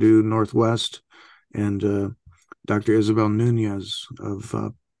Purdue Northwest, and Dr. Isabel Nunez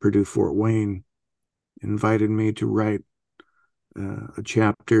of Purdue Fort Wayne invited me to write a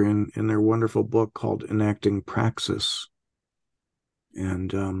chapter in their wonderful book called Enacting Praxis.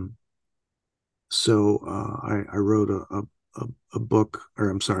 And so I wrote a book, or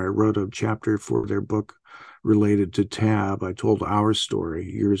I'm sorry, I wrote a chapter for their book related to TAB. I told our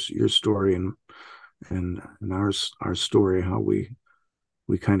story, your story, and our story, how we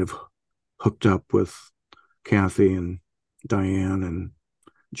kind of hooked up with Kathy and Diane and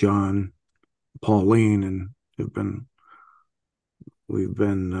John, Pauline, and we've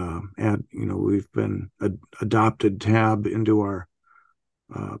been adopted TAB into our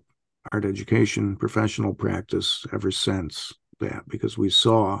art education professional practice ever since that, because we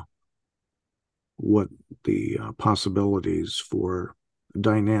saw what the possibilities for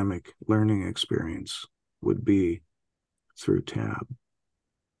dynamic learning experience would be through TAB.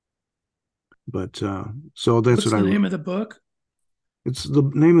 But so that's What's what the I name wrote. of the book? It's the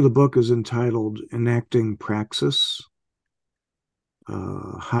name of the book is entitled Enacting Praxis,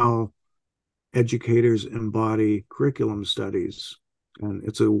 How Educators Embody Curriculum Studies. And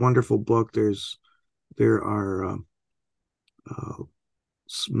it's a wonderful book. There are uh,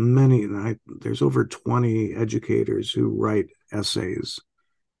 there's over 20 educators who write essays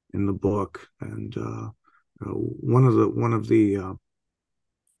in the book, and one of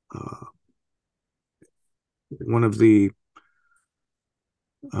the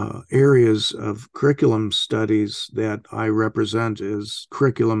areas of curriculum studies that I represent is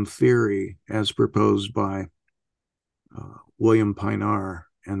curriculum theory, as proposed by William Pinar,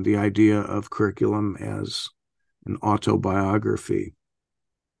 and the idea of curriculum as an autobiography.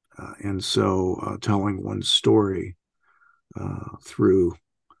 And so telling one's story through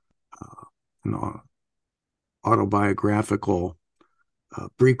an autobiographical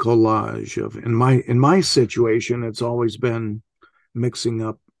bricolage of, in my situation, it's always been mixing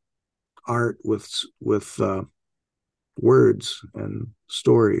up art with words and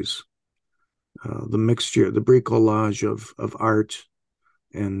stories. The mixture, the bricolage of art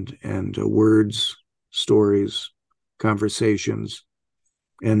and words, stories, conversations,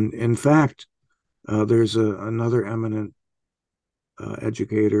 and in fact, there's another eminent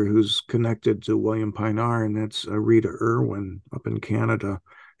educator who's connected to William Pinar, and that's Rita Irwin up in Canada,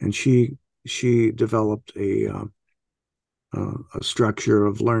 and she developed a structure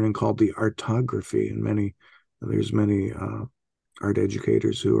of learning called the artography, and there's many art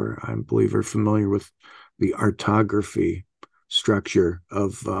educators who I believe are familiar with the artography structure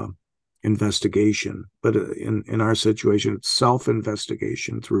of investigation. But in our situation, it's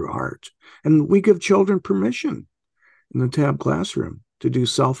self-investigation through art, and we give children permission in the TAB classroom to do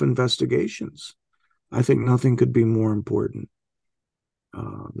self-investigations. I think nothing could be more important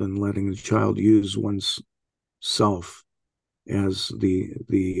than letting the child use one's self as the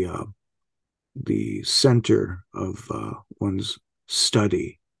center of one's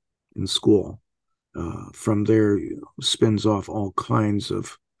study in school. From there, spins off all kinds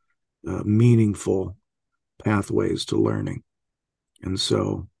of meaningful pathways to learning. And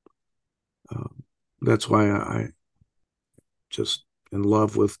so uh, that's why I just in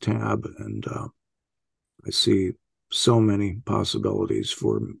love with tab, and I see so many possibilities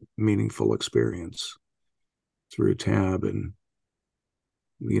for meaningful experience through tab and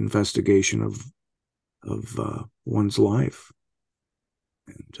the investigation of one's life,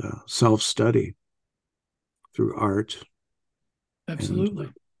 and self-study through art and Absolutely.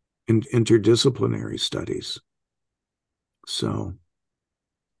 interdisciplinary studies. So,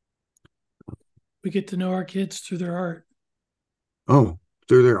 We get to know our kids through their art. oh,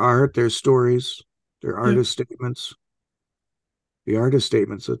 through their art, their stories, their Yep. artist statements, the artist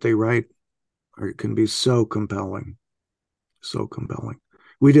statements that they write can be so compelling, so compelling.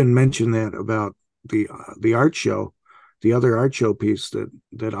 We didn't mention that about the art show, the other art show piece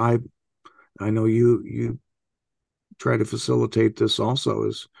that I know you try to facilitate this also,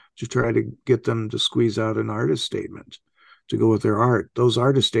 is to try to get them to squeeze out an artist statement to go with their art. Those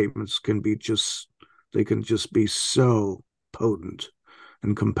artist statements can be just, they can just be so potent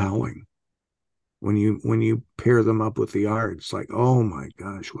and compelling when you pair them up with the art. It's like, oh my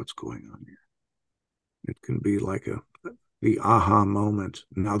gosh, what's going on here? It can be like the aha moment.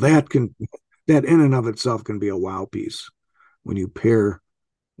 Now that in and of itself can be a wow piece when you pair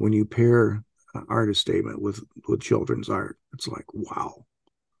an artist statement with children's art. It's like, wow,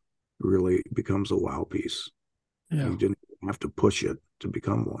 it really becomes a wow piece. Yeah. You didn't have to push it to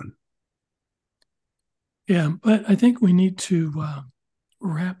become one. Yeah. But I think we need to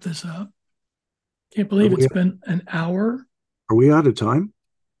wrap this up. Can't Are believe we it's been an hour, are we out of time?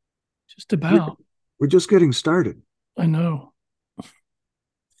 just We're, about. we're just getting started. I know.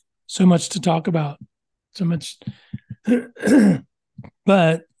 So much to talk about. So much.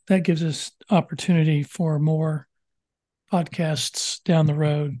 But that gives us opportunity for more podcasts down the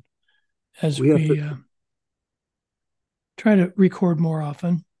road as We have to, we try to record more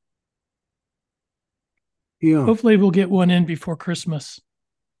often. yeah. Hopefully, we'll get one in before Christmas.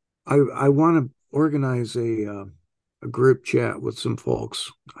 I want to organize a group chat with some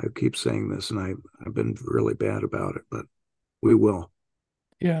folks. I keep saying this, and I've been really bad about it, but we will.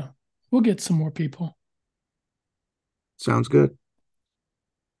 Yeah, we'll get some more people. Sounds good.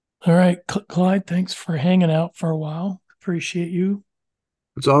 All right, Clyde, thanks for hanging out for a while. Appreciate you.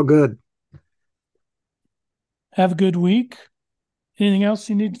 It's all good. Have a good week. Anything else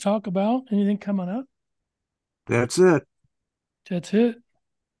you need to talk about? Anything coming up? That's it. That's it.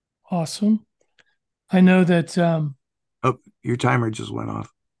 Awesome. I know that, Oh, your timer just went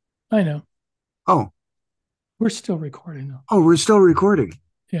off. I know Oh, we're still recording though. oh, we're still recording.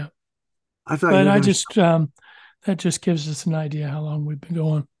 Yeah. I thought you But were I gonna. just, that just gives us an idea how long we've been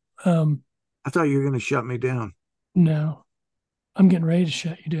going. Um, I thought you were gonna shut me down. no, I'm getting ready to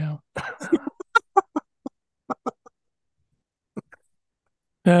shut you down.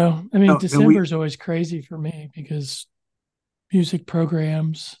 No, I mean, No, and we, December is always crazy for me because music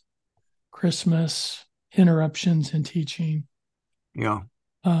programs, Christmas, interruptions in teaching. you know,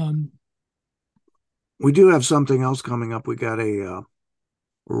 Um, we do have something else coming up. We got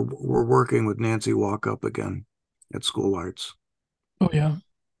we're working with Nancy Walkup again at School Arts. oh, yeah.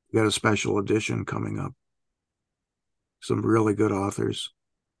 We got a special edition coming up. Some really good authors.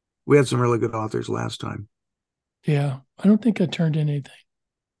 We had some really good authors last time. Yeah. I don't think I turned in anything.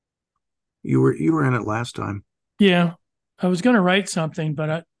 You were in it last time. Yeah. I was going to write something,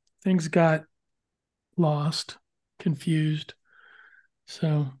 but things got lost, confused.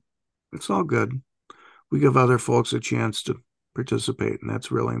 So It's all good. We give other folks a chance to participate, and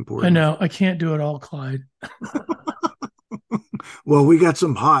that's really I important. know I can't do it all, Clyde. Well, we got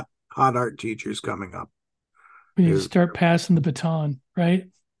some hot art teachers coming up. We need to There's, start passing the baton, right?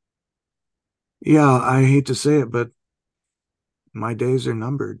 yeah, I hate to say it, but my days are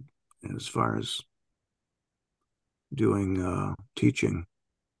numbered as far as doing teaching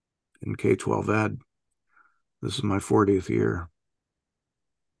in K-12 ed. This is my 40th year,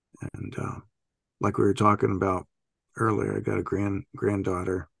 and like we were talking about earlier, I got a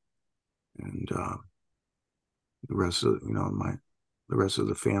granddaughter, and the rest of the rest of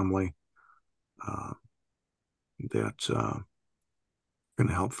the family uh, that going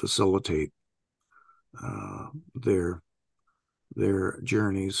to help facilitate uh, their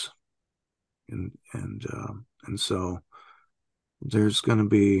journeys, and so there's going to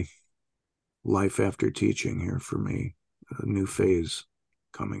be life after teaching here for me, a new phase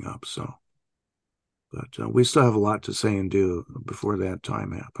coming up. So, but we still have a lot to say and do before that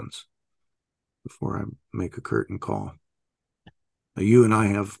time happens. Before I make a curtain call, you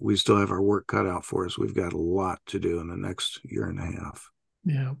and we still have our work cut out for us. We've got a lot to do in the next year and a half.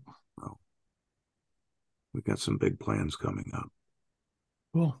 Yeah. We got some big plans coming up.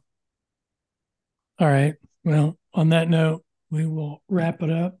 Cool. All right. Well, on that note, we will wrap it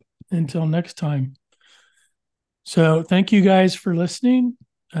up until next time. So thank you guys for listening.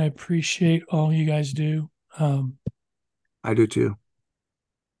 I appreciate all you guys do. I do too.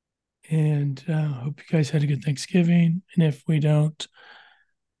 And hope you guys had a good Thanksgiving. And if we don't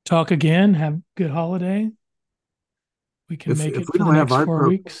talk again, have a good holiday. We can make it for the next 4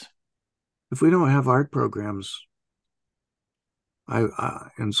 weeks. If we don't have art programs, I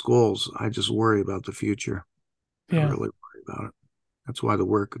in schools, I just worry about the future. I really worry about it. That's why the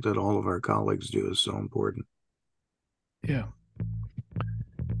work that all of our colleagues do is so important. Yeah.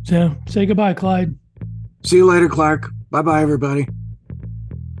 So say goodbye, Clyde. See you later, Clark. Bye-bye, everybody.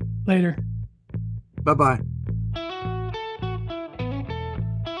 Later. Bye-bye.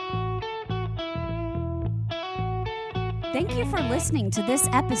 Thank you for listening to this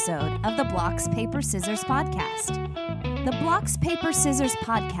episode of the Blocks, Paper, Scissors podcast. The Blocks, Paper, Scissors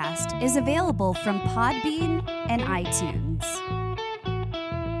podcast is available from Podbean and iTunes.